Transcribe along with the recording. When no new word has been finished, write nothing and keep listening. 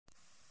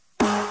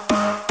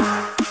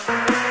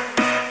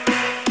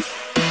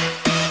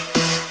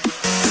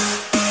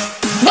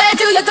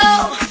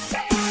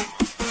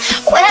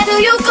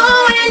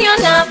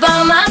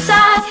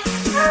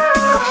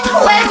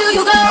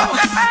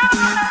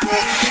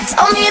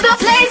Tell me the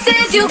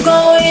places you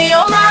go in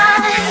your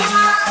mind.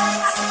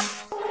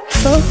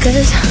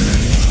 Focus.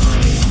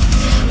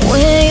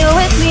 When you're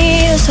with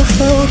me, you're so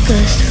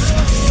focused.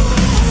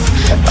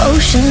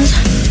 Oceans.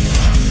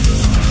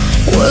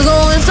 We're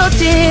going so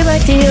deep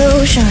like the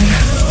ocean.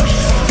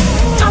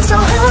 I'm so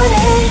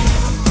honey.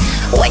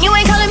 When you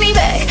ain't calling me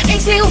back,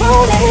 makes me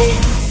want it.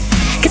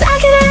 Cause I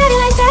can have it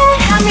like that,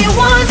 have me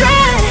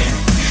wondering.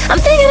 I'm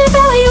thinking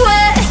about where you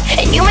at,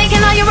 and you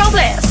making all your role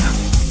plans.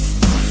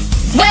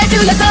 Where do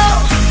you go?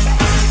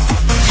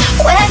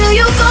 Where do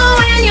you go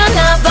when you're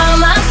not by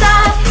my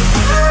side?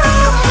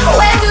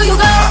 Where do you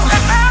go?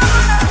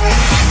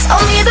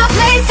 Tell me the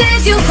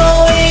places you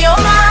go in your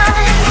mind.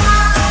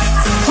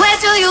 Where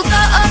do you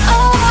go?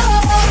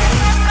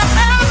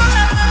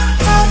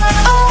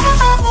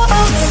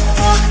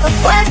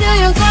 Where do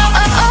you go?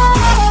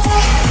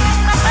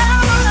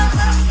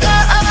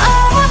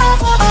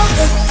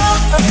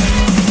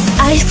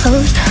 Eyes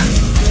closed,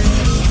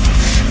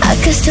 I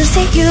could still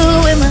see you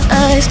with my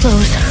eyes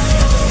closed.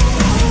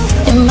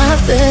 In my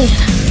bed,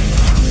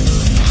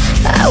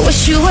 I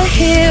wish you were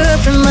here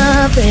up in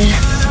my bed.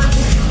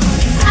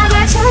 I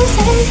got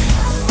choices,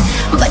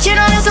 but you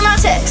don't answer my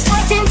text.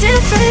 Acting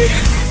different.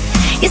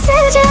 You said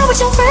that you're out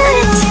with your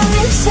friends. You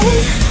miss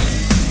it.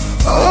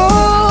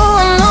 Oh,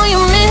 I know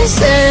you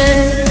miss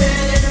it.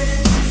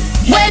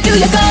 Where do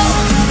you go?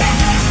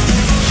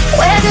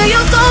 Where do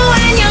you go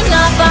when you're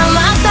not by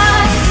my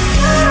side?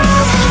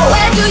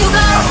 Where do you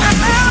go?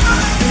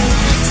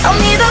 Tell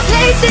me the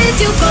places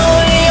you go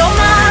in your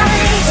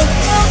mind.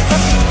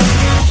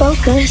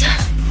 Focus.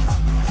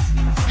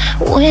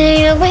 When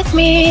you're with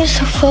me, you're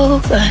so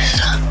focused.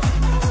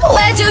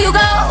 Where do you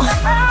go?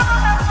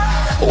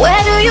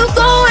 Where do you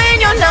go when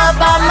you're not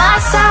by my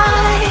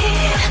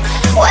side?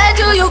 Where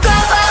do you go?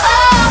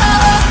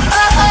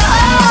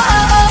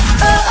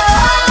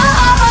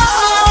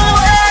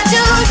 Where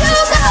do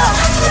you go?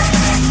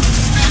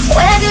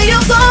 Where do you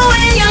go